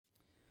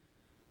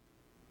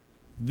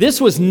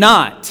This was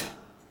not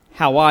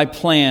how I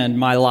planned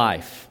my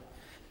life.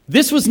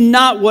 This was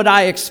not what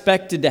I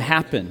expected to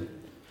happen.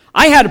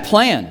 I had a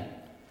plan.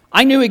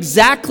 I knew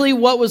exactly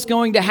what was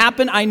going to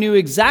happen. I knew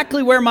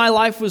exactly where my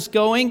life was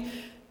going,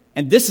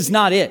 and this is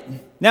not it.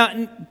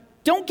 Now,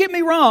 don't get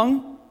me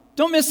wrong.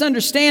 Don't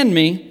misunderstand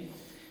me.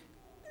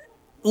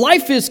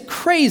 Life is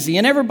crazy,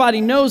 and everybody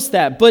knows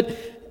that, but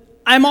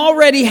I'm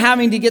already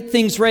having to get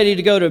things ready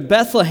to go to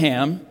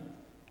Bethlehem,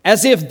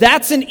 as if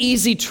that's an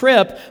easy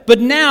trip, but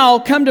now,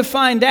 come to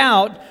find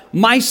out,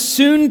 my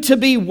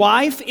soon-to-be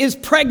wife is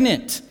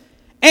pregnant,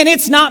 and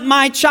it's not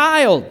my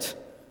child.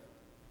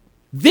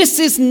 This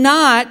is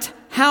not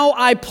how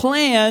I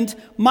planned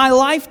my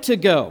life to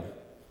go.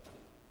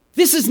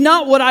 This is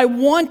not what I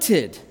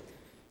wanted.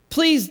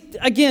 Please,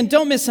 again,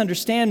 don't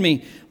misunderstand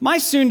me. My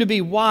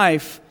soon-to-be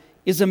wife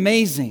is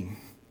amazing.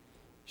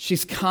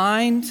 She's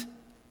kind.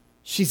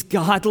 She's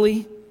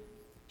godly.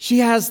 She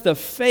has the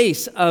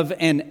face of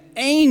an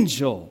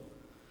angel.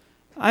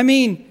 I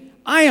mean,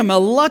 I am a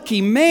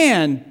lucky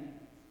man,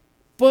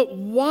 but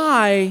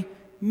why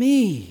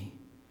me?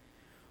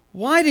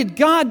 Why did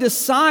God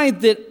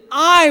decide that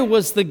I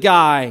was the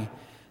guy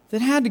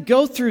that had to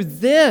go through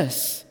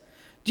this?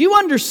 Do you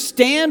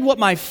understand what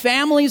my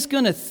family's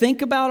going to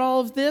think about all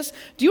of this?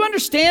 Do you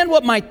understand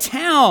what my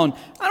town,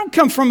 I don't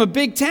come from a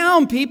big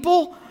town,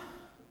 people.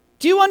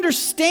 Do you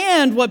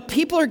understand what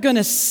people are going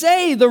to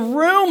say, the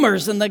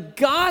rumors and the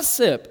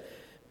gossip,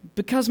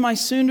 because my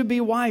soon-to-be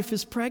wife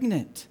is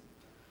pregnant?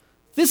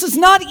 This is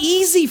not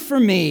easy for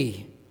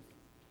me.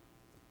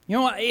 You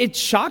know, it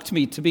shocked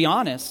me, to be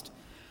honest.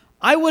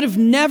 I would have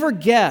never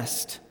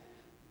guessed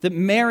that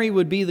Mary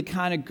would be the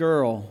kind of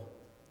girl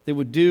that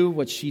would do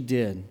what she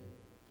did.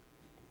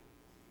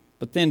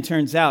 But then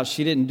turns out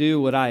she didn't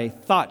do what I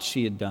thought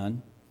she had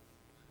done.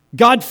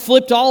 God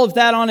flipped all of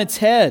that on its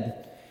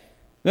head.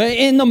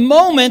 In the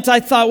moment, I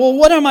thought, well,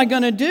 what am I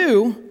going to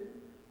do?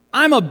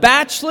 I'm a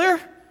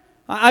bachelor.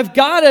 I've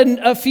got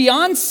a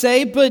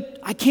fiance, but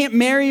I can't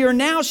marry her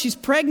now. She's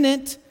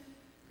pregnant.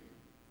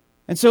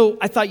 And so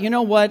I thought, you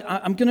know what?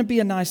 I'm going to be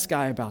a nice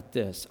guy about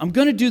this. I'm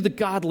going to do the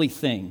godly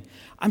thing.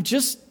 I'm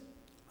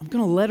going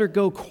to let her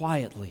go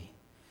quietly.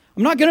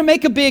 I'm not going to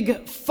make a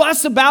big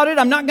fuss about it.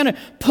 I'm not going to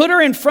put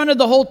her in front of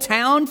the whole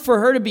town for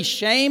her to be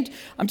shamed.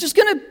 I'm just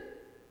going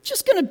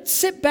to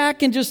sit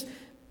back and just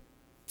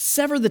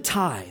sever the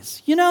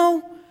ties. You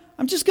know,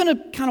 I'm just going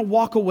to kind of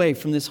walk away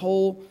from this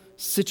whole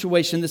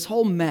situation, this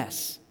whole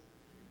mess.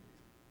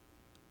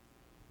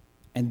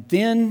 And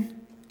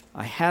then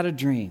I had a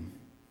dream.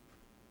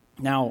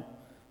 Now,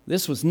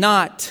 this was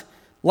not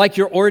like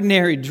your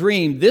ordinary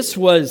dream. This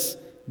was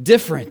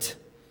different.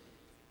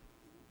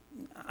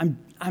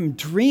 I'm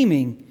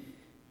dreaming,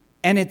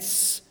 and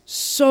it's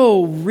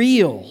so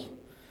real.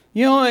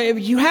 You know,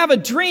 you have a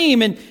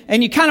dream,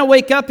 and you kind of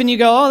wake up and you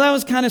go, oh, that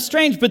was kind of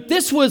strange. But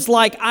this was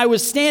like I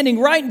was standing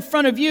right in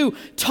front of you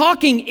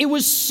talking. It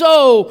was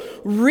so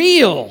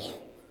real.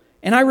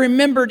 And I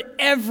remembered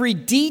every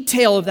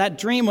detail of that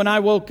dream when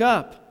I woke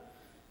up.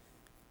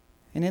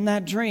 And in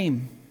that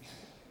dream,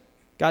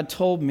 God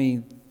told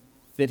me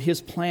that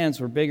His plans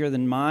were bigger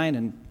than mine,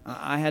 and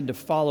I had to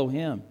follow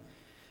Him.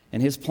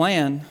 And His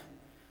plan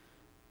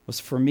was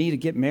for me to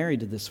get married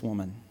to this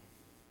woman.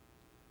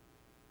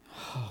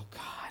 Oh,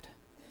 God.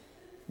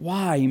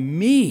 Why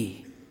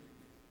me?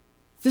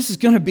 This is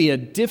going to be a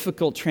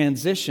difficult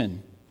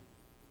transition.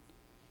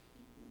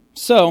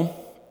 So,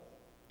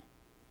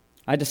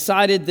 I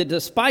decided that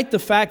despite the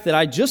fact that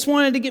I just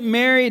wanted to get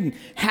married and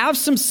have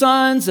some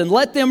sons and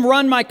let them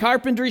run my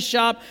carpentry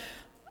shop,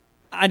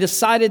 I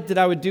decided that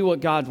I would do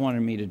what God wanted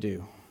me to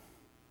do.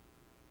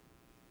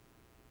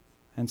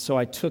 And so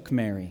I took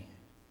Mary,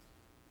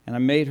 and I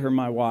made her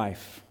my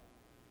wife,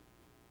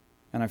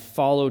 and I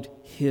followed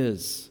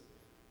His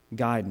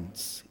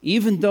guidance,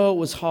 even though it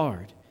was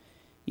hard,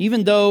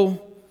 even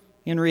though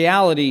in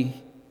reality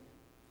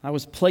I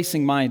was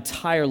placing my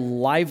entire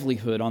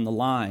livelihood on the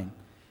line.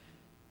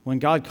 When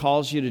God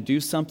calls you to do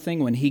something,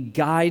 when He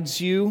guides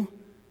you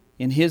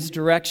in His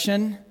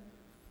direction,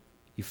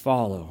 you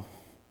follow.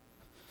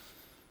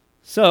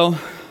 So,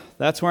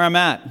 that's where I'm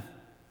at.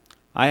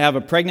 I have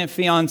a pregnant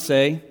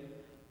fiance,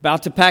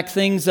 about to pack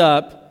things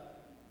up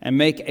and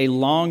make a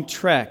long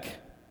trek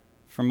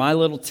from my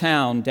little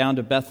town down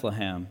to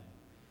Bethlehem.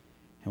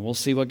 And we'll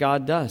see what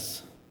God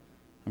does.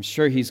 I'm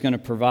sure He's going to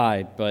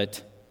provide,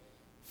 but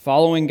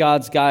following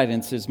God's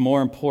guidance is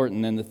more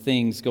important than the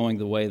things going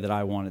the way that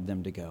I wanted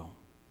them to go.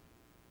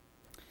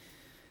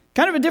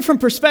 Kind of a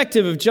different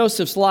perspective of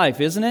Joseph's life,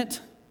 isn't it?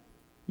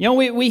 You know,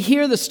 we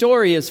hear the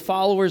story as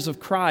followers of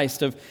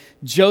Christ of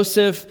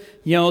Joseph,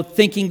 you know,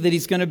 thinking that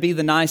he's going to be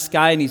the nice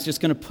guy and he's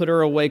just going to put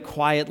her away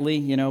quietly,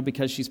 you know,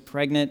 because she's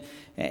pregnant.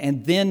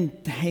 And then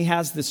he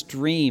has this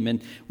dream.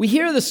 And we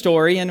hear the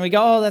story and we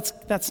go, oh,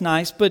 that's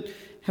nice. But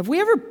have we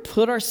ever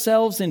put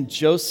ourselves in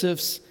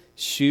Joseph's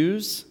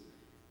shoes?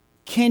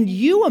 Can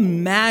you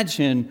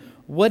imagine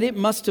what it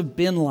must have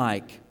been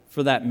like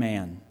for that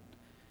man?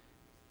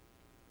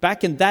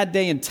 Back in that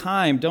day and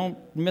time, don't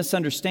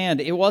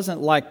misunderstand, it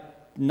wasn't like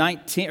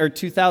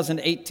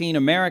 2018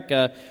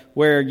 America,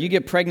 where you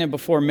get pregnant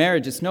before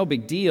marriage, it's no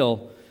big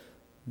deal.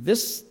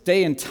 This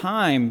day and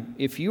time,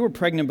 if you were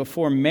pregnant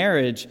before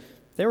marriage,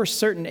 there were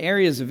certain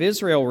areas of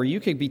Israel where you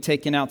could be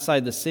taken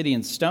outside the city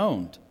and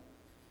stoned.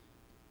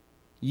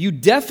 You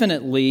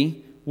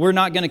definitely were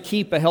not going to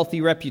keep a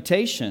healthy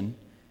reputation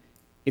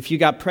if you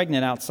got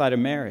pregnant outside of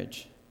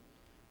marriage.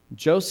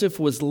 Joseph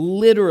was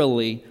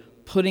literally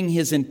putting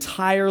his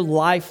entire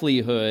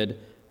livelihood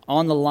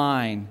on the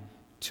line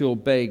to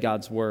obey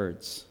God's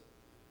words.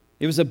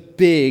 It was a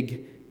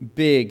big,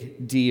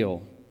 big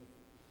deal.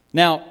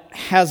 Now,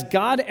 has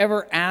God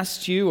ever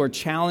asked you or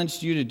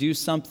challenged you to do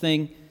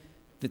something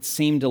that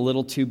seemed a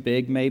little too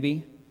big,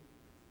 maybe?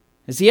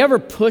 Has He ever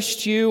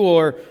pushed you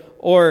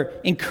or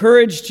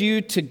encouraged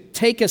you to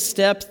take a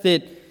step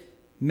that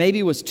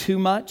maybe was too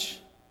much?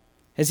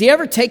 Has He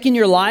ever taken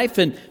your life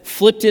and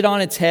flipped it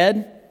on its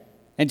head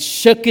and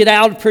shook it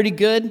out pretty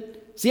good?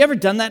 Has He ever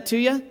done that to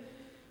you?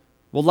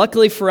 Well,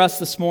 luckily for us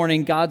this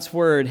morning, God's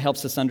Word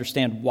helps us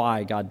understand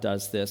why God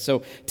does this.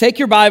 So take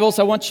your Bibles.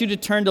 I want you to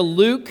turn to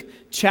Luke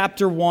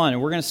chapter 1,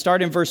 and we're going to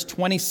start in verse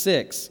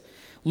 26.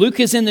 Luke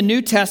is in the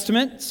New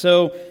Testament,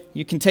 so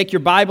you can take your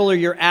Bible or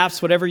your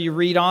apps, whatever you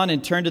read on,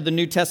 and turn to the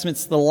New Testament.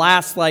 It's the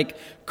last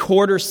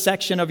quarter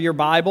section of your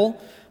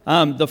Bible.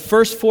 The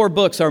first 4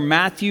 books are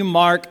Matthew,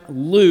 Mark,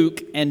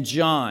 Luke, and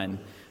John.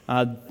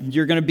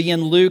 You're going to be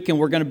in Luke, and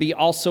we're going to be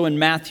also in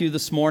Matthew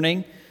this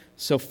morning.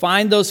 So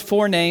find those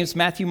 4 names,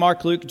 Matthew,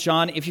 Mark, Luke,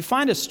 John. If you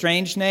find a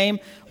strange name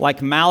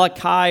like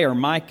Malachi or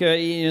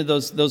Micah,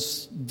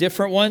 those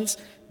different ones,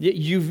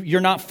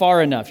 you're not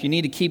far enough. You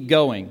need to keep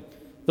going.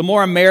 The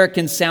more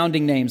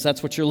American-sounding names,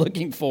 that's what you're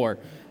looking for.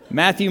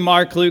 Matthew,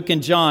 Mark, Luke,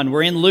 and John.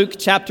 We're in Luke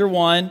chapter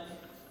 1.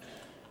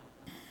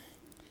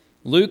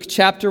 Luke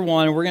chapter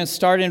 1, we're going to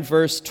start in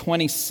verse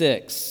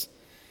 26.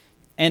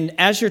 And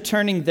as you're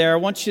turning there, I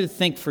want you to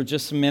think for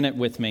just a minute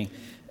with me.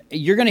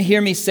 You're going to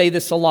hear me say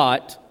this a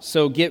lot,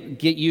 so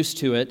get used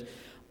to it.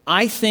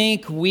 I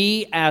think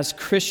we as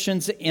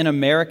Christians in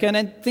America, and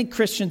I think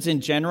Christians in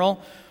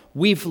general,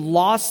 we've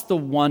lost the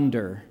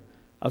wonder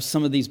of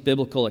some of these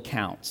biblical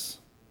accounts.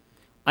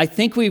 I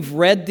think we've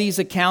read these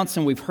accounts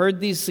and we've heard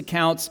these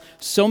accounts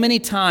so many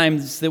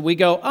times that we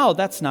go, oh,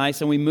 that's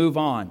nice, and we move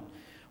on,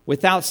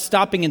 without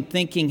stopping and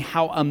thinking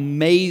how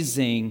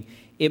amazing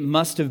it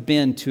must have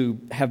been to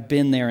have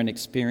been there and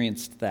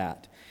experienced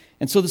that.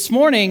 And so this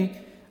morning,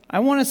 I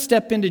want to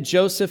step into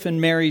Joseph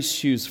and Mary's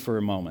shoes for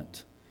a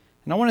moment.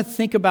 And I want to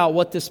think about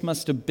what this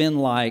must have been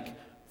like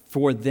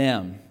for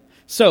them.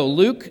 So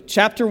Luke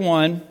chapter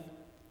 1,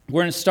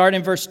 we're going to start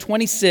in verse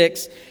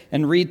 26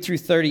 and read through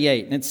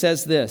 38. And it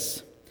says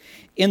this: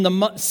 In the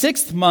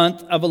 6th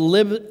month of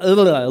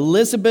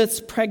Elizabeth's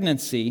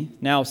pregnancy,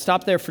 now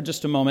stop there for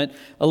just a moment.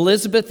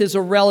 Elizabeth is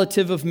a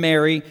relative of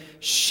Mary.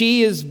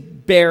 She is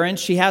barren.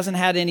 She hasn't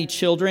had any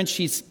children.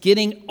 She's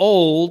getting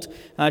old.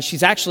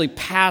 She's actually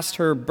past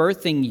her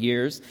birthing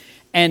years.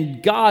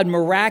 And God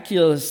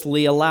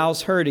miraculously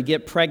allows her to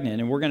get pregnant.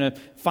 And we're going to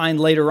find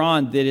later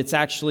on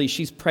that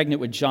she's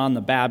pregnant with John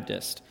the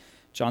Baptist.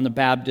 John the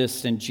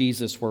Baptist and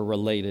Jesus were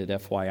related,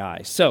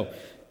 FYI. So,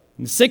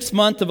 in the 6th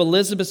month of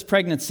Elizabeth's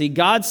pregnancy,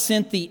 God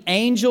sent the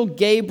angel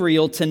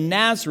Gabriel to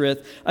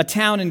Nazareth, a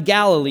town in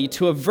Galilee,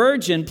 to a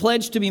virgin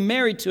pledged to be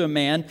married to a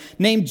man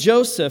named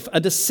Joseph, a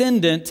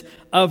descendant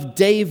of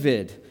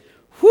David.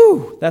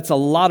 Whew, that's a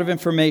lot of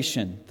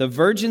information. The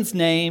virgin's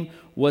name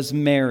was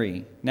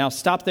Mary. Now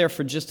stop there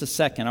for just a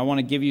second. I want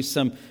to give you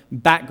some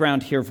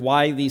background here of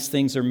why these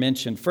things are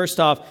mentioned. First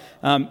off,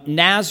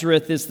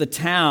 Nazareth is the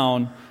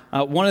town,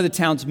 one of the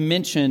towns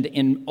mentioned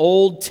in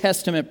Old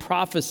Testament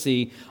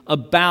prophecy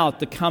about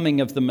the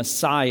coming of the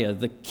Messiah,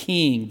 the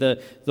King,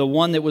 the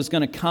one that was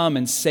going to come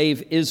and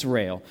save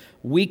Israel.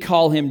 We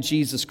call him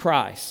Jesus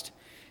Christ.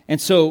 And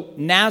so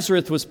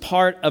Nazareth was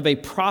part of a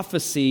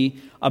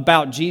prophecy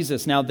about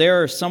Jesus. Now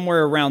there are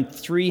somewhere around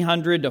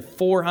 300 to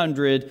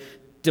 400,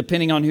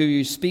 depending on who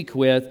you speak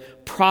with,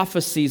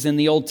 prophecies in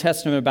the Old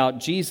Testament about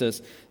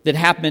Jesus that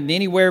happened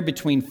anywhere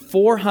between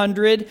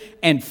 400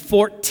 and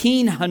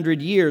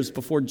 1,400 years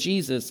before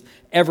Jesus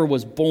ever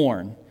was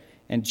born.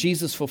 And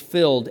Jesus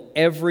fulfilled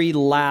every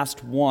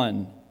last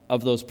one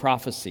of those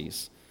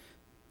prophecies.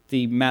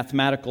 The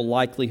mathematical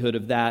likelihood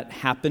of that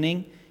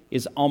happening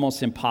is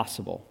almost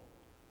impossible.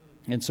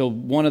 And so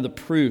one of the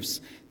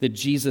proofs that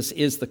Jesus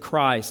is the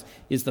Christ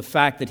is the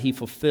fact that he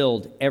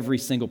fulfilled every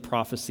single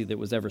prophecy that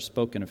was ever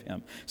spoken of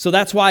him. So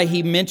that's why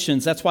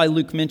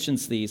Luke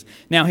mentions these.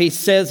 Now he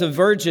says a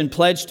virgin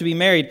pledged to be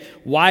married.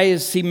 Why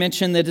does he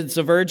mention that it's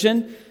a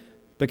virgin?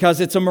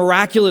 Because it's a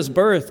miraculous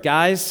birth,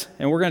 guys.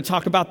 And we're going to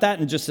talk about that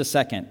in just a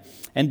second.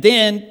 And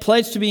then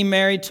pledged to be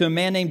married to a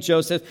man named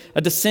Joseph, a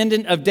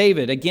descendant of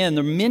David. Again,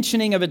 the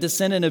mentioning of a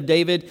descendant of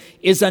David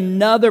is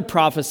another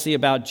prophecy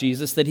about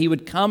Jesus, that he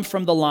would come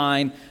from the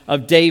line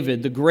of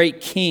David, the great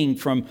king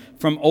from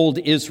old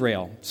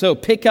Israel. So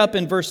pick up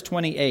in verse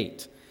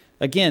 28.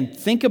 Again,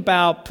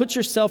 put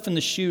yourself in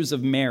the shoes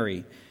of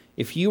Mary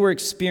if you were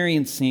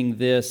experiencing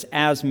this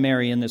as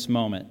Mary in this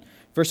moment.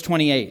 Verse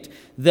 28,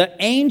 the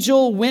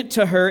angel went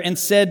to her and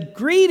said,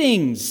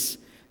 "Greetings,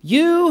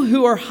 you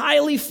who are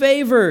highly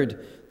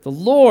favored. The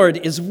Lord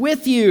is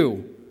with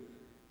you."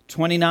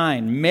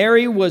 29,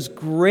 Mary was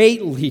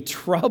greatly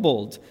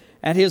troubled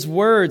at his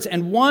words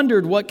and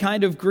wondered what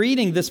kind of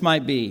greeting this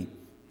might be.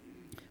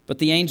 But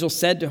the angel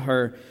said to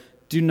her,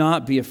 "Do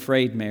not be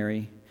afraid,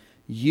 Mary.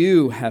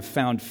 You have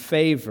found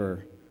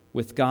favor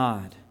with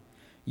God.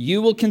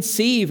 You will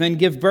conceive and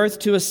give birth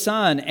to a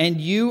son,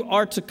 and you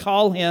are to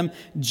call him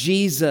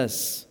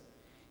Jesus.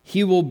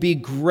 He will be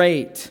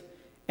great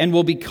and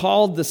will be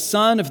called the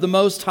Son of the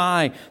Most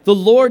High. The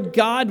Lord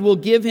God will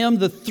give him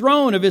the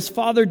throne of his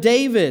father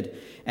David,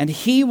 and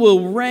he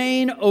will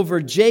reign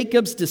over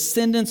Jacob's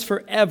descendants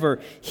forever.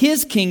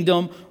 His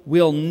kingdom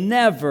will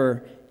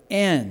never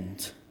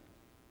end."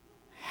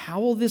 "How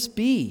will this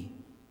be?"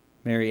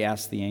 Mary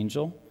asked the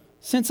angel,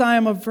 "since I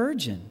am a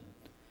virgin?"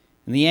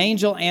 And the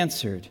angel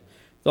answered,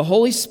 "The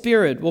Holy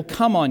Spirit will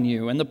come on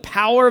you, and the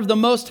power of the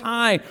Most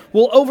High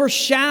will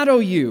overshadow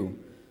you,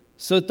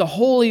 so that the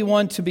Holy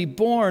One to be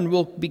born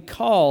will be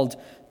called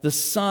the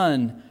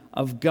Son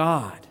of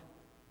God.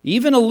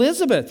 Even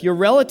Elizabeth, your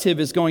relative,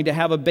 is going to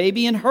have a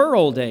baby in her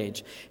old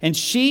age, and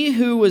she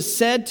who was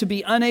said to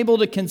be unable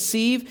to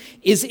conceive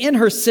is in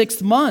her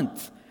 6th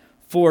month,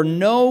 for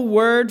no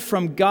word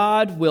from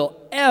God will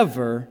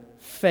ever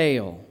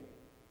fail."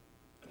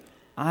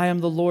 "I am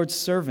the Lord's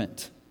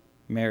servant,"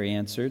 Mary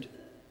answered.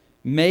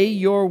 "May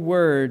your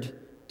word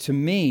to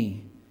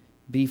me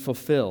be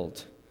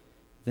fulfilled."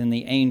 Then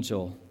the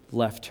angel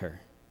left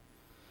her.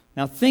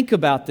 Now think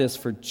about this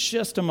for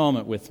just a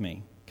moment with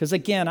me. Because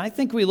again, I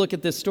think we look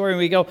at this story and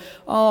we go,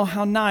 "Oh,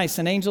 how nice.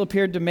 An angel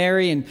appeared to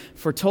Mary and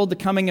foretold the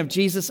coming of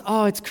Jesus.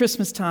 Oh, it's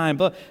Christmas time."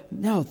 But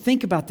no,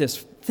 think about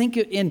this. Think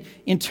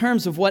in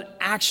terms of what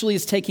actually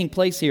is taking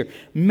place here.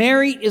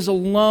 Mary is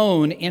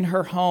alone in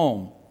her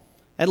home.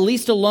 At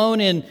least alone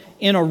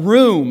in a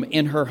room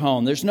in her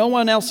home. There's no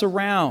one else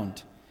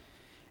around.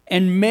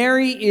 And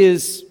Mary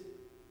is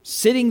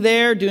sitting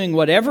there doing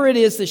whatever it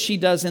is that she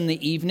does in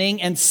the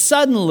evening, and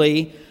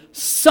suddenly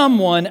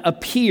someone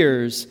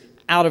appears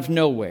out of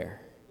nowhere.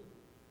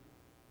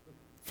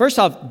 First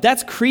off,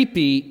 that's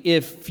creepy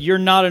if you're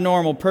not a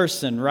normal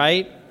person,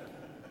 right?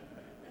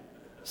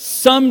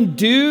 Some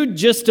dude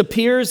just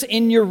appears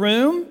in your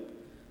room.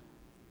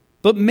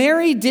 But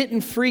Mary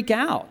didn't freak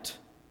out.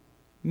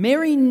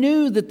 Mary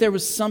knew that there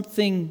was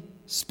something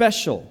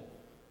special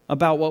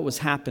about what was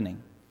happening.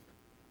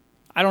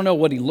 I don't know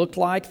what he looked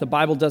like. The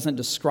Bible doesn't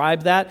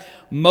describe that.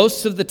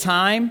 Most of the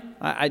time,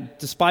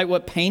 despite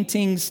what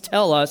paintings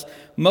tell us,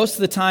 most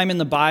of the time in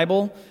the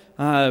Bible,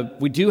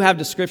 we do have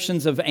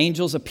descriptions of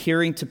angels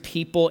appearing to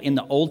people in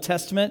the Old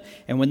Testament,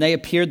 and when they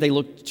appeared, they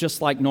looked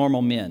just like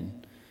normal men.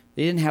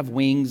 They didn't have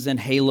wings and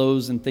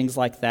halos and things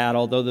like that,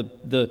 although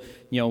the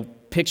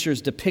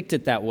pictures depict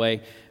it that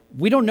way.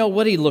 We don't know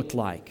what he looked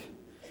like.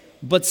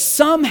 But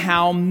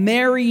somehow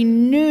Mary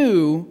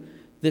knew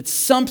that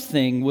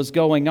something was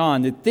going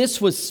on, that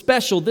this was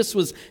special, this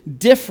was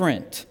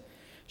different.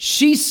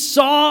 She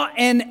saw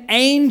an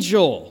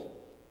angel.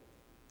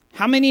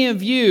 How many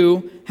of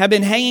you have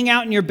been hanging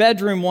out in your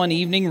bedroom one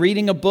evening,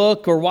 reading a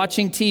book or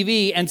watching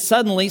TV, and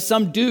suddenly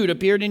some dude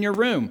appeared in your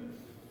room?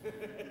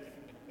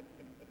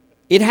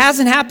 It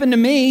hasn't happened to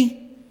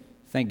me,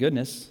 thank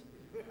goodness.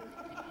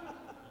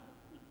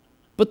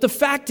 But the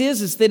fact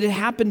is that it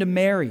happened to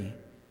Mary.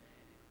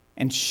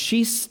 And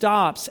she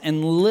stops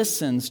and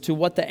listens to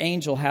what the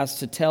angel has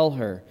to tell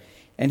her.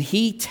 And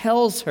he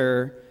tells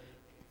her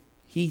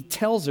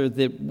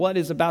that what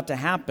is about to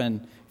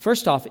happen,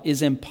 first off,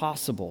 is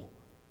impossible,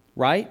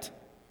 right?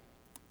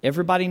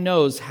 Everybody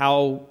knows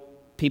how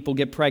people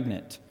get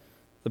pregnant.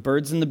 The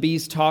birds and the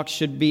bees talk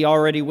should be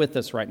already with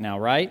us right now,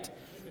 right?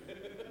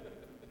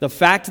 The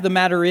fact of the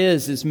matter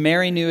is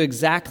Mary knew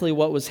exactly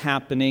what was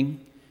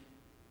happening.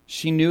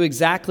 She knew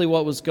exactly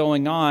what was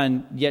going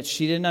on, yet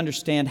she didn't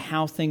understand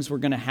how things were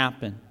going to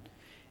happen.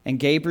 And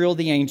Gabriel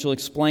the angel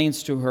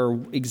explains to her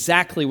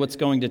exactly what's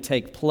going to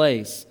take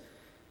place.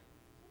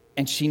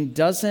 And she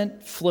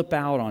doesn't flip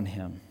out on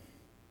him.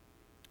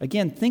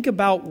 Again, think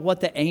about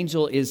what the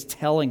angel is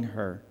telling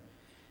her.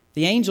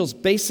 The angel's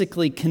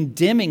basically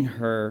condemning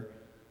her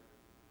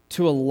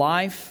to a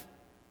life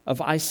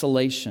of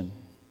isolation.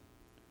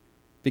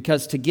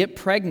 Because to get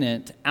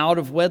pregnant out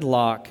of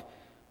wedlock,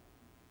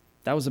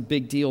 that was a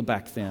big deal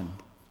back then,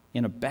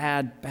 in a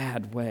bad,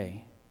 bad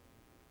way.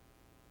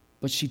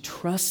 But she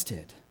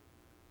trusted.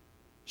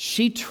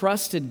 She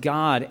trusted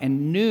God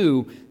and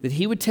knew that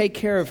He would take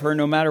care of her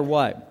no matter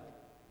what.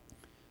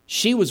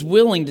 She was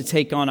willing to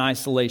take on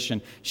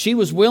isolation. She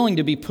was willing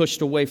to be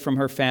pushed away from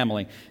her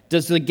family.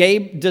 Does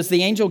the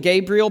angel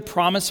Gabriel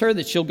promise her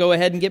that she'll go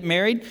ahead and get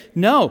married?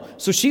 No.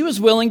 So she was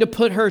willing to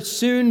put her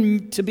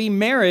soon-to-be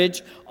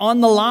marriage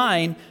on the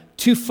line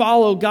to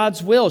follow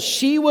God's will.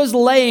 She was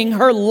laying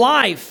her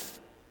life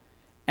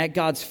at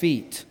God's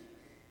feet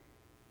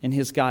in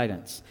His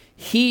guidance.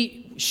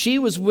 She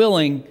was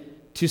willing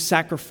to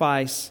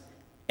sacrifice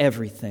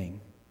everything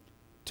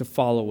to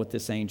follow what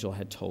this angel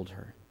had told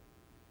her.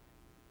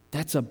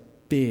 That's a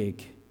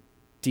big,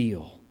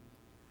 deal.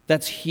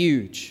 That's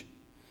huge.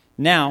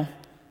 Now,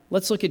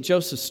 let's look at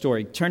Joseph's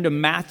story. Turn to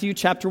Matthew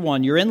chapter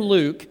 1. You're in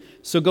Luke,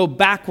 so go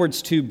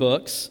backwards 2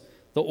 books.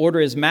 The order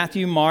is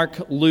Matthew,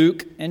 Mark,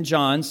 Luke, and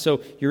John.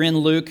 So you're in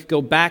Luke,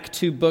 go back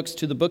 2 books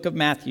to the book of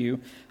Matthew.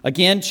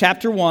 Again,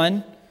 chapter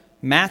 1,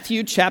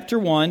 Matthew chapter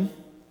 1.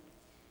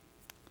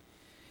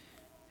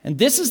 And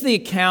this is the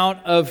account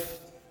of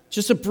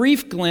just a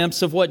brief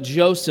glimpse of what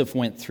Joseph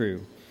went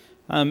through.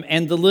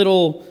 And the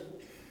little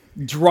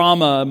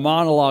drama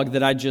monologue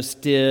that I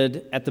just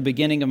did at the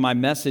beginning of my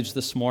message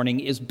this morning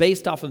is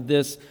based off of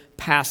this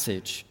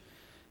passage.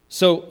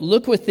 So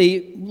look with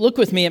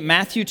me at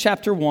Matthew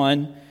chapter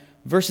 1,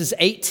 verses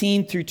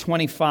 18 through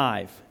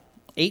 25.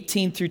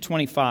 18 through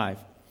 25.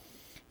 It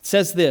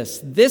says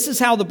this: "This is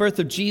how the birth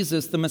of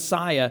Jesus, the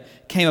Messiah,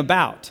 came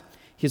about.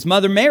 His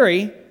mother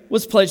Mary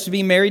was pledged to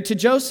be married to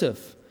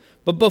Joseph.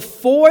 But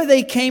before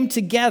they came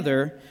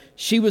together,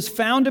 she was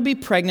found to be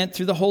pregnant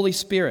through the Holy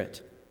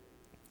Spirit.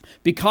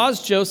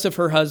 Because Joseph,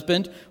 her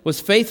husband, was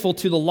faithful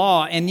to the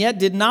law and yet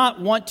did not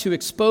want to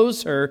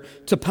expose her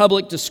to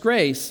public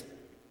disgrace,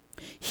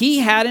 he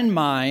had in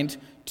mind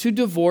to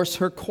divorce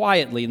her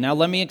quietly." Now,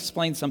 let me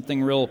explain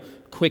something real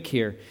quick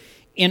here.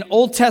 In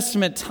Old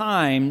Testament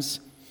times,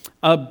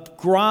 a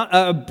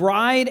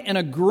bride and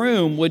a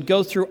groom would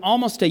go through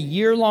almost a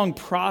year-long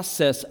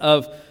process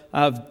of,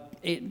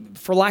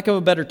 for lack of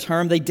a better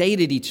term, they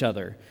dated each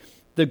other.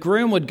 The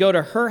groom would go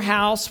to her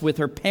house with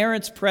her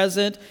parents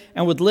present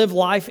and would live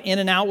life in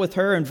and out with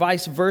her and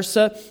vice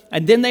versa.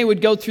 And then they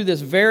would go through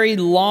this very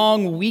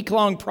long,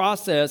 week-long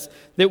process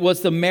that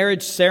was the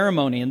marriage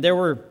ceremony. And there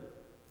were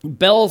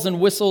bells and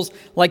whistles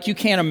like you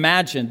can't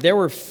imagine. There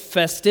were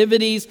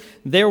festivities,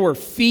 there were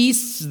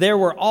feasts, there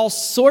were all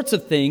sorts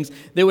of things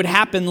that would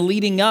happen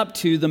leading up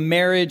to the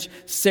marriage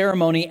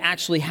ceremony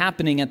actually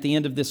happening at the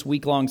end of this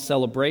week-long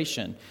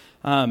celebration.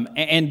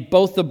 And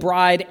both the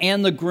bride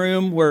and the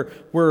groom were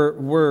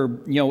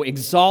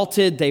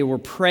exalted. They were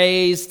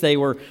praised. They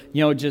were,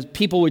 just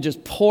people would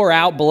just pour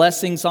out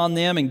blessings on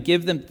them and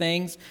give them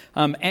things.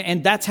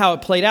 And that's how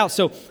it played out.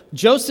 So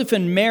Joseph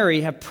and Mary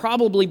have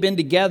probably been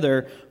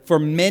together for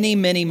many,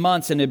 many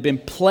months and have been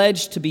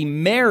pledged to be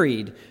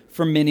married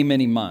for many,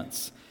 many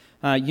months.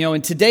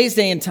 In today's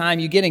day and time,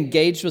 you get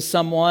engaged with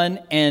someone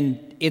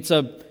and it's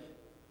a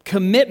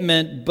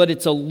commitment, but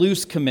it's a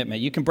loose commitment.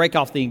 You can break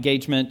off the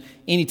engagement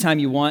anytime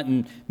you want,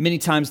 and many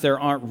times there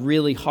aren't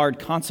really hard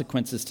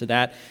consequences to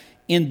that.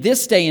 In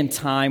this day and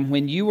time,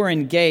 when you were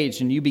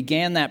engaged and you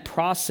began that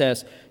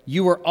process,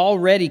 you were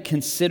already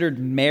considered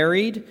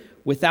married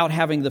without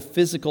having the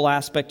physical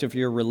aspect of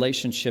your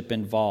relationship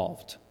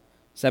involved.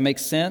 Does that make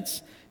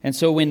sense? And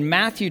so when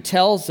Matthew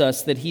tells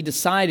us that he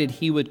decided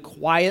he would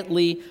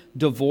quietly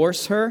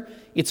divorce her,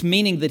 it's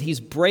meaning that he's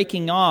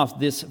breaking off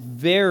this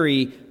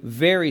very,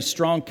 very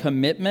strong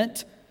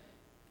commitment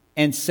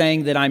and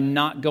saying that I'm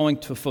not going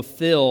to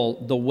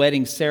fulfill the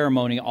wedding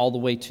ceremony all the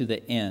way to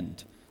the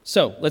end.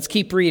 So let's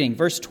keep reading.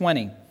 Verse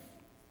 20.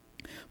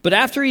 "But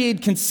after he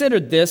had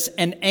considered this,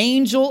 an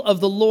angel of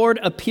the Lord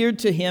appeared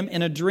to him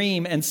in a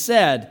dream and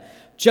said,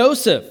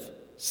 'Joseph,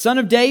 son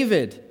of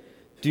David,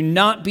 do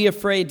not be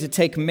afraid to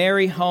take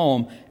Mary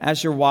home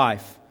as your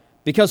wife,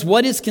 because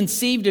what is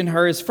conceived in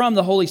her is from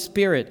the Holy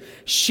Spirit.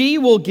 She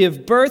will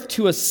give birth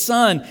to a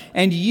son,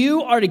 and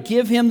you are to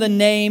give him the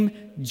name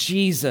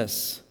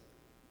Jesus,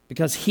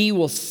 because he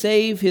will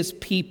save his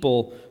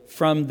people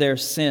from their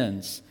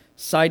sins.'"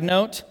 Side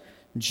note,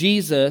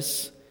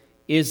 Jesus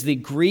is the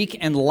Greek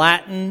and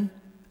Latin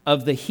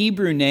of the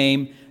Hebrew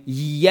name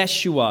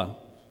Yeshua,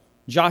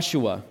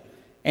 Joshua.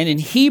 And in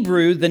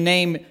Hebrew, the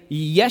name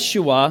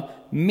Yeshua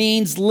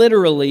means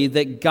literally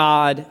that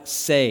God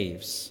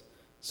saves.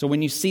 So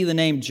when you see the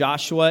name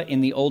Joshua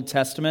in the Old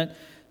Testament,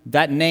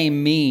 that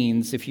name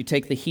means, if you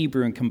take the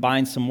Hebrew and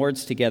combine some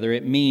words together,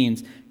 it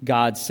means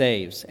God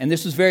saves. And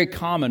this was very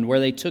common where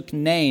they took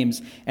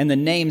names and the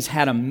names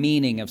had a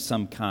meaning of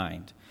some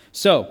kind.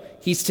 So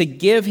he's to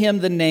give him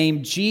the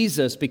name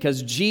Jesus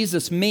because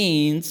Jesus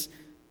means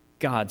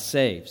God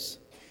saves.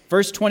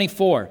 Verse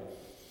 24,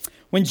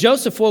 "When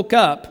Joseph woke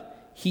up,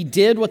 he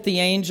did what the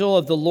angel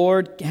of the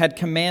Lord had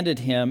commanded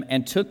him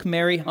and took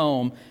Mary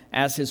home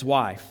as his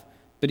wife.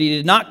 But he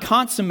did not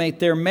consummate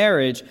their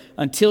marriage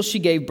until she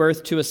gave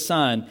birth to a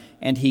son,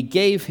 and he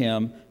gave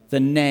him the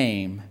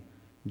name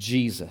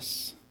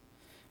Jesus."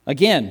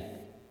 Again,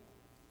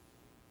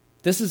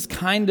 this is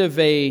kind of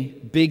a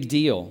big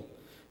deal.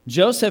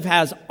 Joseph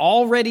has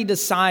already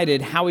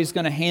decided how he's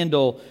going to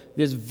handle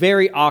this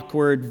very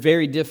awkward,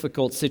 very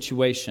difficult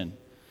situation.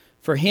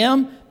 For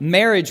him,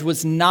 marriage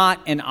was not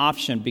an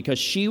option because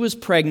she was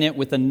pregnant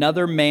with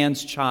another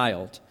man's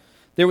child.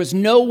 There was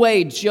no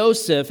way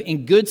Joseph,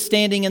 in good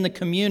standing in the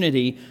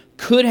community,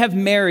 could have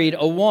married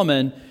a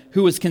woman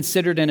who was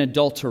considered an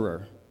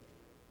adulterer.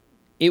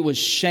 It was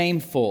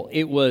shameful.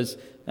 It was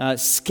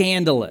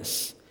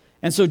scandalous.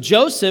 And so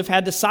Joseph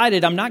had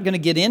decided, I'm not going to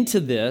get into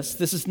this.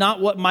 This is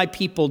not what my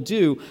people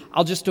do.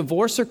 I'll just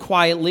divorce her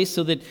quietly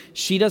so that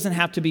she doesn't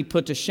have to be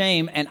put to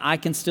shame and I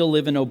can still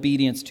live in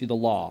obedience to the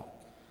law.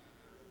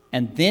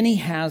 And then he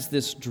has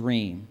this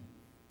dream.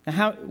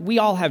 Now, we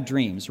all have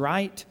dreams,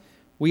 right?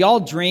 We all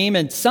dream,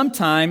 and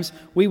sometimes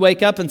we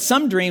wake up, and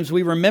some dreams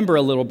we remember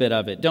a little bit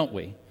of it, don't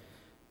we?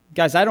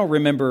 Guys, I don't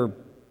remember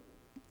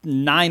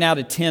 9 out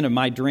of 10 of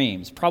my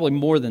dreams, probably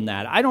more than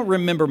that. I don't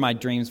remember my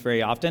dreams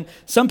very often.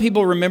 Some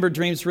people remember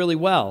dreams really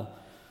well.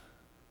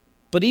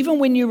 But even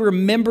when you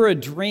remember a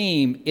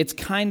dream, it's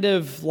kind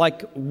of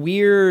like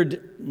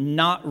weird,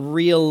 not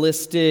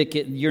realistic,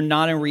 you're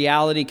not in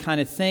reality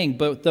kind of thing.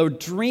 But the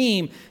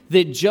dream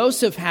that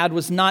Joseph had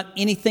was not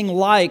anything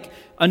like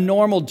a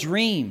normal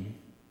dream.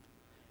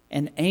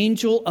 An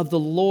angel of the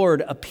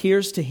Lord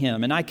appears to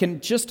him, and I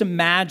can just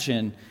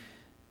imagine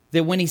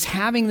that when he's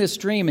having this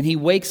dream and he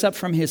wakes up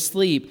from his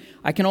sleep,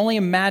 I can only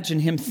imagine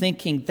him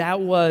thinking that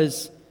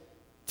was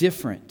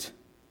different.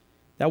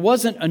 That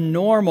wasn't a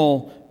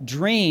normal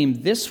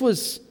dream. This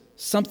was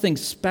something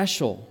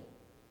special.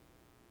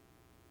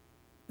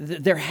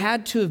 There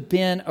had to have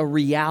been a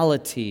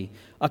reality,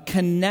 a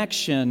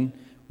connection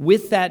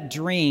with that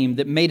dream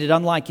that made it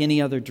unlike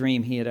any other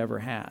dream he had ever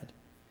had.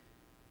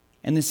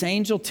 And this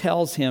angel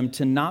tells him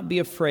to not be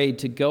afraid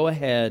to go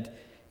ahead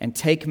and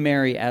take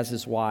Mary as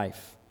his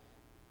wife.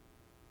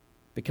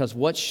 Because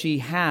what she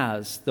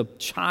has, the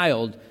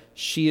child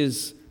she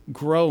is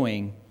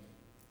growing,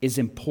 is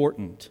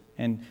important.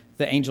 And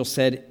the angel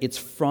said, it's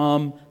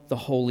from the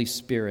Holy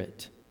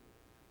Spirit.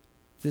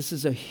 This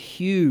is a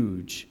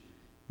huge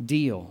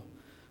deal.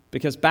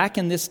 Because back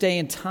in this day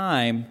and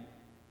time,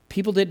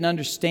 people didn't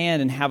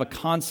understand and have a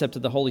concept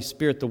of the Holy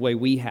Spirit the way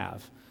we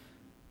have.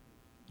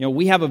 You know,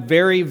 we have a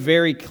very,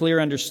 very clear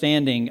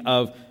understanding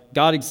of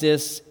God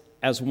exists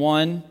as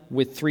one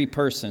with 3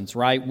 persons,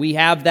 right? We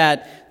have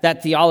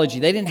that theology.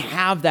 They didn't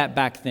have that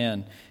back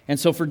then. And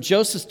so for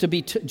Joseph to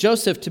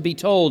be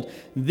told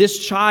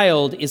this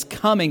child is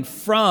coming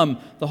from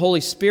the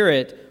Holy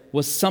Spirit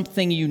was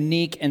something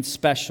unique and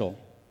special.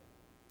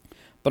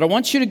 But I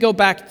want you to go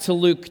back to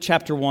Luke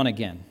chapter 1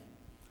 again,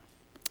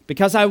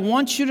 because I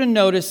want you to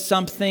notice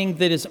something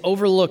that is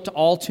overlooked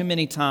all too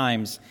many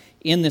times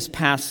in this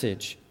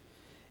passage,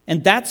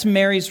 and that's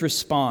Mary's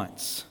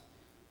response.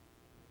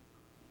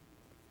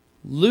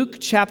 Luke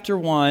chapter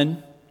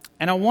 1,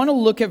 and I want to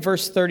look at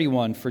verse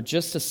 31 for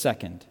just a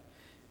second.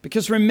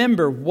 Because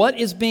remember, what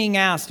is being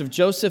asked of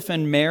Joseph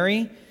and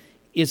Mary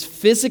is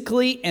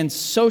physically and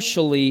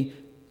socially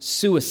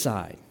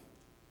suicide.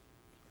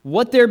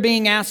 What they're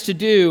being asked to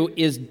do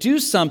is do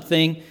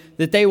something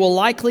that they will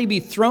likely be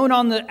thrown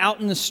out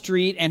in the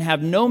street and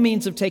have no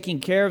means of taking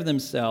care of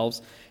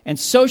themselves and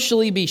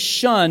socially be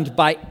shunned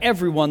by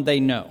everyone they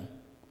know.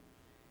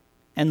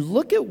 And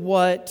look at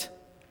what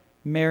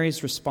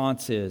Mary's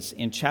response is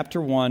in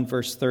chapter 1,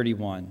 verse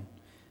 31.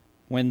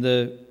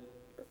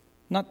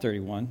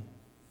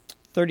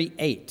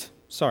 38.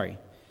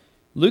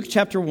 Luke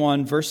chapter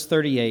 1, verse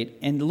 38.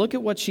 And look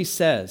at what she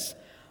says.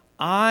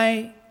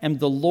 I am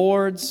the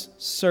Lord's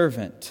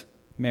servant,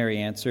 Mary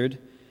answered.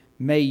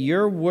 May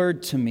your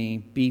word to me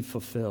be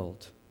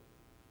fulfilled.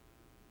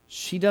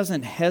 She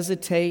doesn't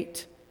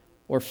hesitate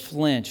or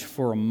flinch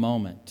for a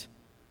moment.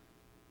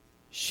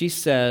 She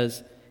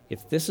says,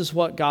 if this is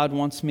what God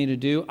wants me to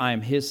do, I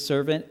am his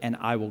servant, and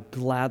I will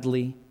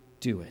gladly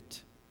do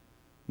it,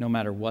 no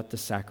matter what the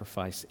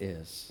sacrifice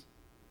is.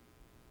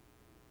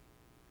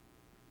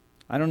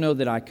 I don't know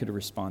that I could have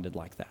responded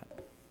like that.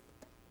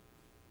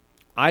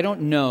 I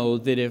don't know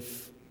that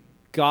if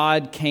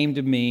God came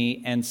to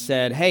me and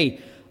said,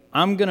 hey,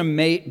 I'm going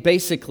to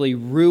basically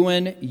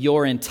ruin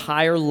your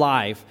entire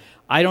life,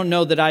 I don't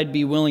know that I'd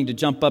be willing to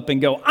jump up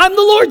and go, I'm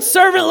the Lord's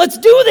servant, let's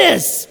do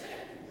this.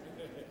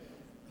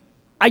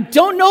 I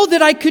don't know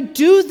that I could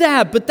do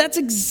that, but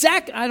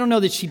I don't know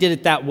that she did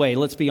it that way,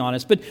 let's be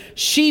honest. But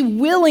she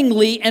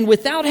willingly and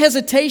without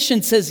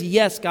hesitation says,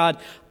 yes, God,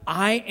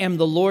 I am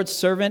the Lord's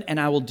servant and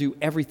I will do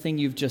everything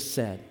you've just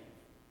said,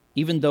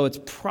 even though it's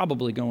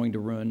probably going to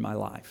ruin my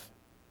life.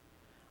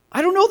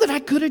 I don't know that I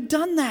could have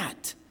done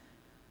that.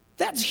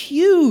 That's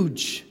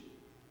huge.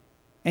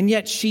 And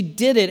yet she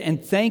did it,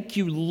 and thank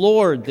you,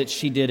 Lord, that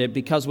she did it,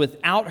 because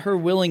without her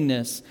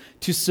willingness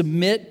to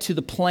submit to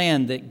the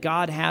plan that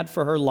God had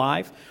for her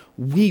life,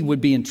 we would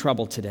be in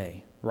trouble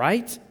today,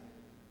 right?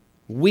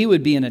 We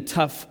would be in a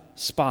tough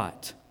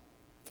spot.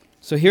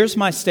 So here's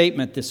my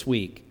statement this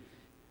week.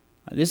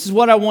 This is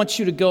what I want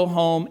you to go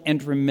home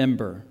and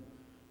remember.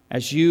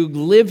 As you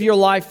live your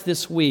life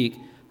this week,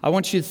 I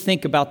want you to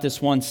think about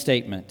this one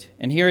statement.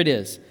 And here it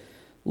is.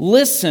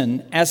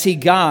 Listen as he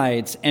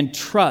guides and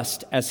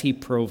trust as he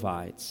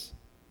provides.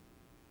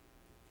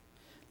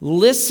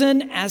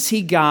 Listen as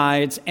he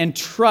guides and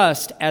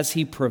trust as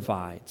he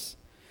provides.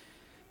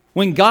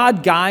 When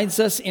God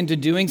guides us into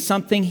doing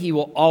something, he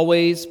will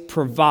always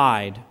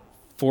provide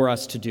for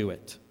us to do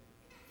it.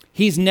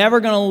 He's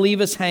never going to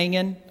leave us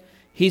hanging.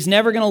 He's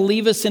never going to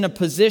leave us in a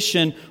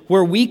position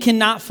where we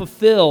cannot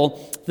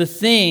fulfill the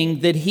thing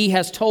that he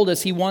has told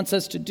us he wants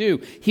us to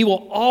do. He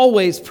will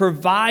always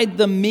provide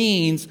the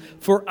means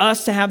for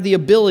us to have the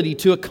ability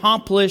to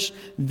accomplish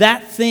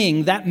that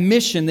thing, that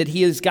mission that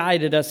he has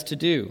guided us to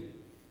do.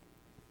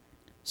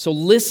 So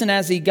listen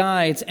as he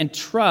guides and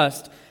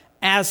trust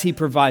as he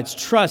provides.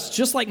 Trust,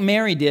 just like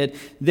Mary did,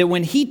 that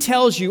when he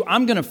tells you,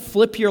 I'm going to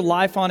flip your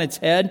life on its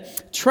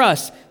head,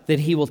 trust that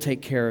he will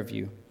take care of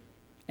you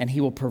and he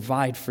will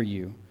provide for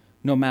you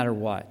no matter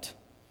what.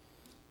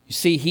 You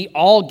see, he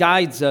all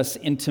guides us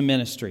into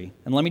ministry.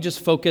 And let me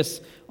just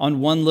focus on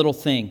one little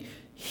thing.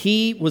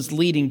 He was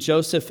leading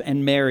Joseph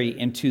and Mary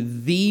into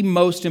the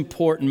most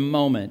important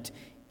moment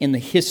in the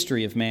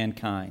history of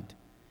mankind.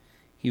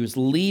 He was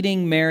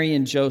leading Mary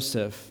and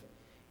Joseph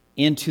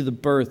into the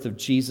birth of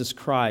Jesus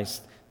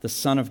Christ, the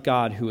Son of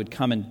God, who would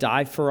come and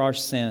die for our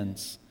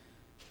sins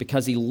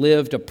because he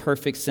lived a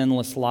perfect,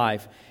 sinless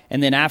life.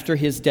 And then after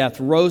his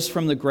death, rose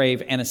from the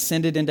grave and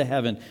ascended into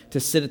heaven to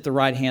sit at the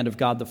right hand of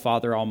God the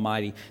Father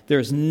Almighty. There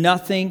is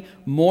nothing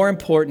more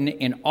important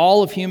in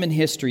all of human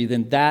history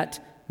than that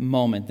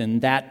moment,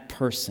 than that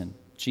person,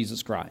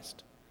 Jesus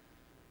Christ.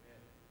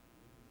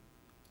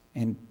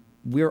 And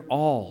we're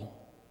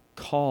all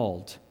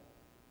called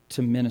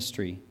to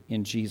ministry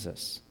in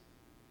Jesus.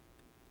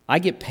 I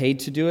get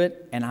paid to do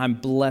it, and I'm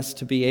blessed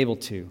to be able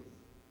to.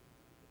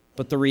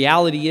 But the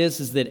reality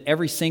is that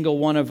every single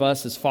one of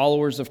us is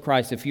followers of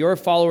Christ. If you're a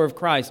follower of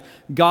Christ,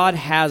 God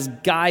has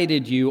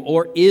guided you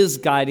or is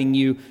guiding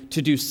you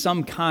to do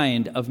some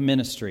kind of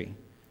ministry.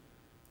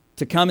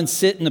 To come and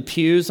sit in the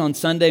pews on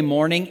Sunday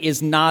morning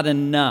is not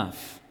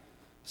enough.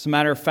 As a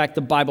matter of fact,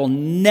 the Bible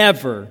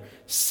never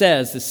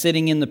says that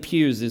sitting in the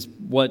pews is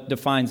what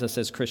defines us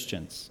as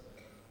Christians.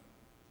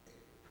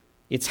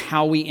 It's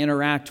how we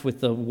interact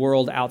with the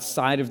world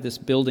outside of this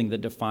building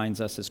that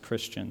defines us as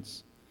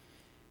Christians.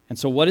 And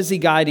so what is he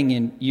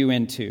guiding you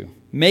into?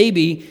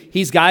 Maybe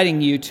he's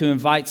guiding you to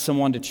invite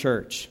someone to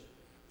church.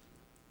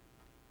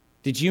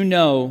 Did you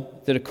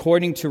know that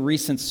according to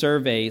recent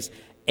surveys,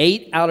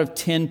 8 out of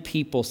 10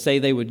 people say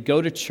they would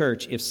go to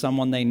church if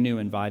someone they knew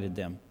invited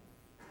them?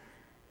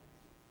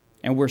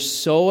 And we're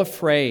so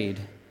afraid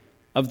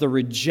of the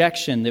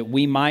rejection that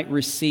we might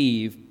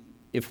receive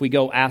if we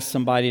go ask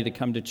somebody to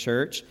come to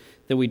church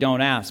that we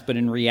don't ask. But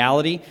in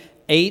reality,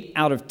 8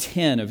 out of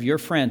 10 of your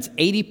friends,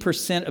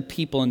 80% of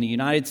people in the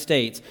United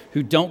States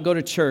who don't go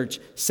to church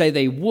say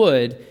they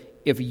would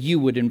if you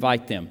would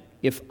invite them,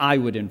 if I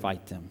would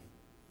invite them.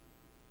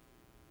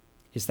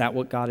 Is that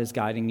what God is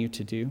guiding you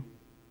to do?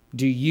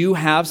 Do you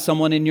have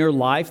someone in your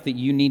life that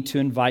you need to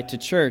invite to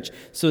church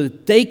so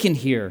that they can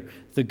hear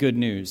the good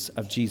news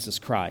of Jesus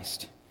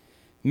Christ?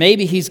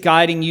 Maybe he's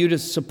guiding you to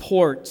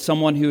support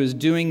someone who is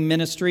doing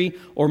ministry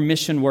or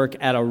mission work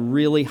at a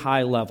really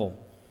high level.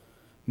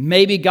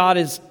 Maybe God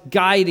is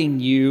guiding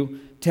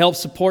you to help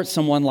support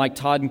someone like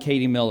Todd and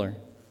Katie Miller,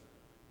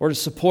 or to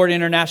support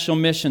international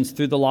missions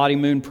through the Lottie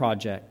Moon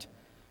Project.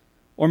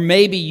 Or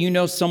maybe you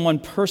know someone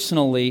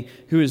personally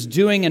who is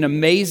doing an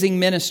amazing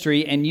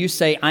ministry and you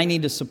say, I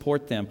need to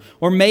support them.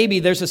 Or maybe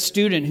there's a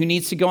student who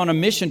needs to go on a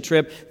mission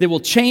trip that will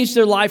change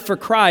their life for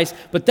Christ,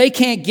 but they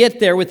can't get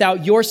there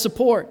without your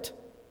support.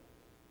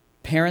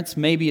 Parents,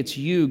 maybe it's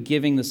you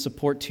giving the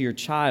support to your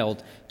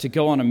child to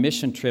go on a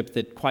mission trip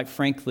that, quite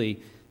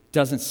frankly,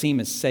 doesn't seem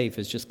as safe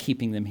as just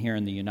keeping them here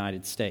in the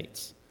United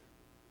States.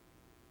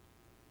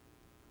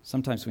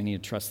 Sometimes we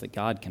need to trust that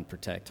God can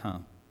protect, huh?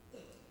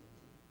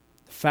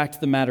 The fact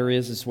of the matter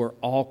is we're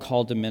all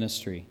called to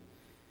ministry.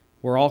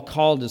 We're all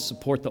called to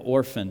support the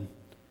orphan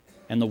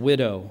and the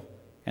widow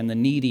and the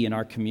needy in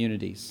our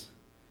communities.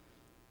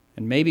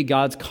 And maybe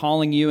God's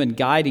calling you and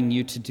guiding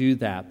you to do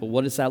that, but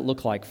what does that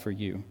look like for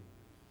you?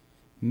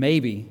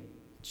 Maybe,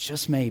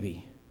 just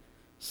maybe,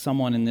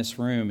 someone in this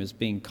room is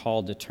being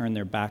called to turn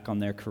their back on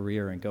their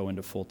career and go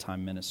into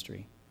full-time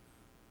ministry.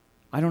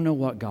 I don't know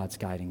what God's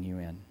guiding you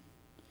in.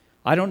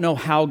 I don't know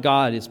how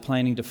God is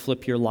planning to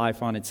flip your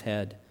life on its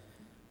head.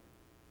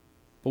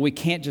 But we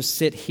can't just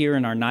sit here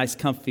in our nice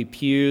comfy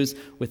pews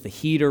with the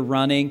heater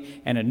running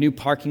and a new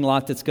parking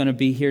lot that's going to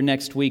be here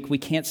next week. We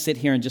can't sit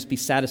here and just be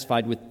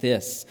satisfied with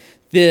this.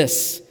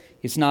 This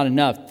is not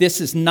enough.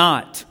 This is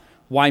not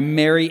why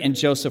Mary and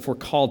Joseph were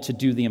called to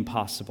do the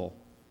impossible.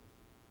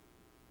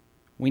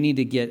 We need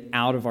to get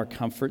out of our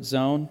comfort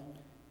zone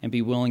and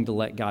be willing to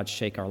let God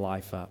shake our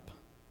life up.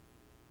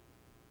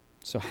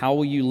 So how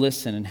will you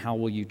listen and how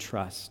will you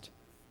trust?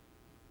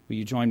 Will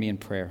you join me in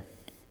prayer?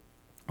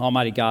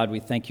 Almighty God, we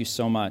thank you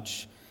so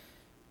much.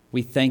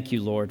 We thank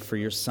you, Lord, for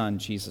your Son,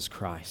 Jesus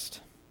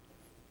Christ.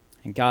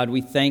 And God,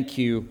 we thank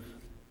you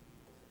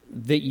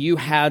that you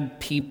had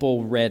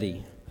people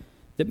ready,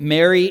 that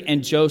Mary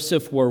and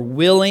Joseph were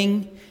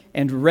willing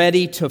and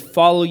ready to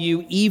follow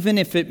you, even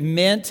if it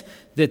meant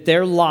that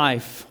their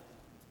life,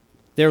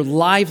 their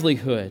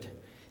livelihood,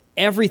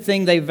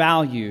 everything they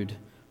valued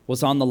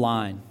was on the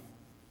line.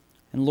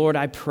 And Lord,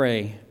 I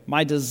pray,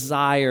 my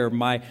desire,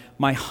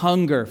 my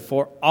hunger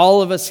for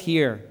all of us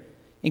here,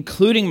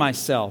 including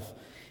myself,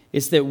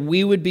 is that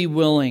we would be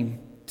willing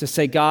to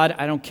say, God,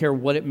 I don't care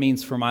what it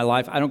means for my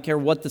life. I don't care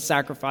what the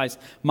sacrifice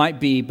might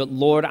be, but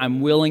Lord,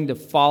 I'm willing to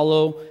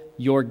follow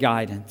your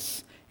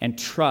guidance and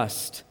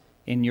trust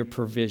in your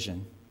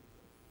provision.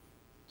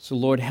 So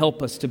Lord,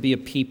 help us to be a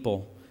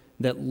people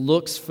that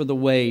looks for the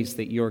ways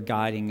that you're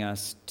guiding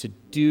us to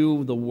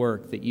do the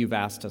work that you've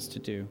asked us to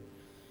do.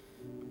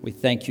 We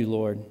thank you,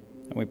 Lord.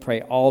 And we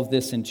pray all of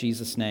this in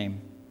Jesus'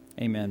 name.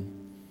 Amen.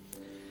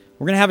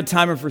 We're going to have a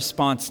time of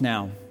response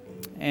now.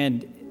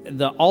 And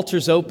the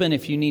altar's open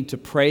if you need to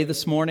pray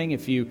this morning,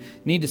 if you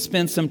need to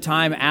spend some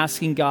time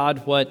asking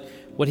God what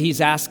He's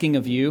asking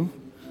of you,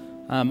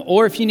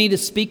 or if you need to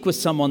speak with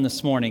someone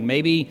this morning.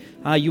 Maybe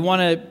you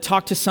want to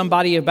talk to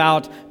somebody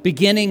about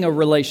beginning a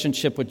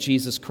relationship with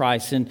Jesus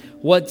Christ and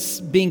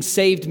what being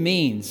saved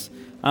means.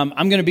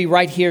 I'm going to be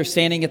right here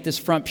standing at this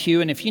front pew,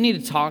 and if you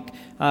need to talk,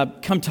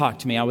 come talk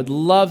to me. I would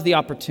love the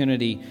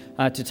opportunity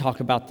to talk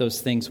about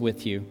those things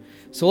with you.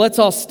 So let's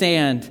all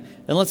stand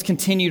and let's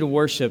continue to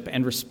worship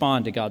and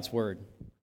respond to God's word.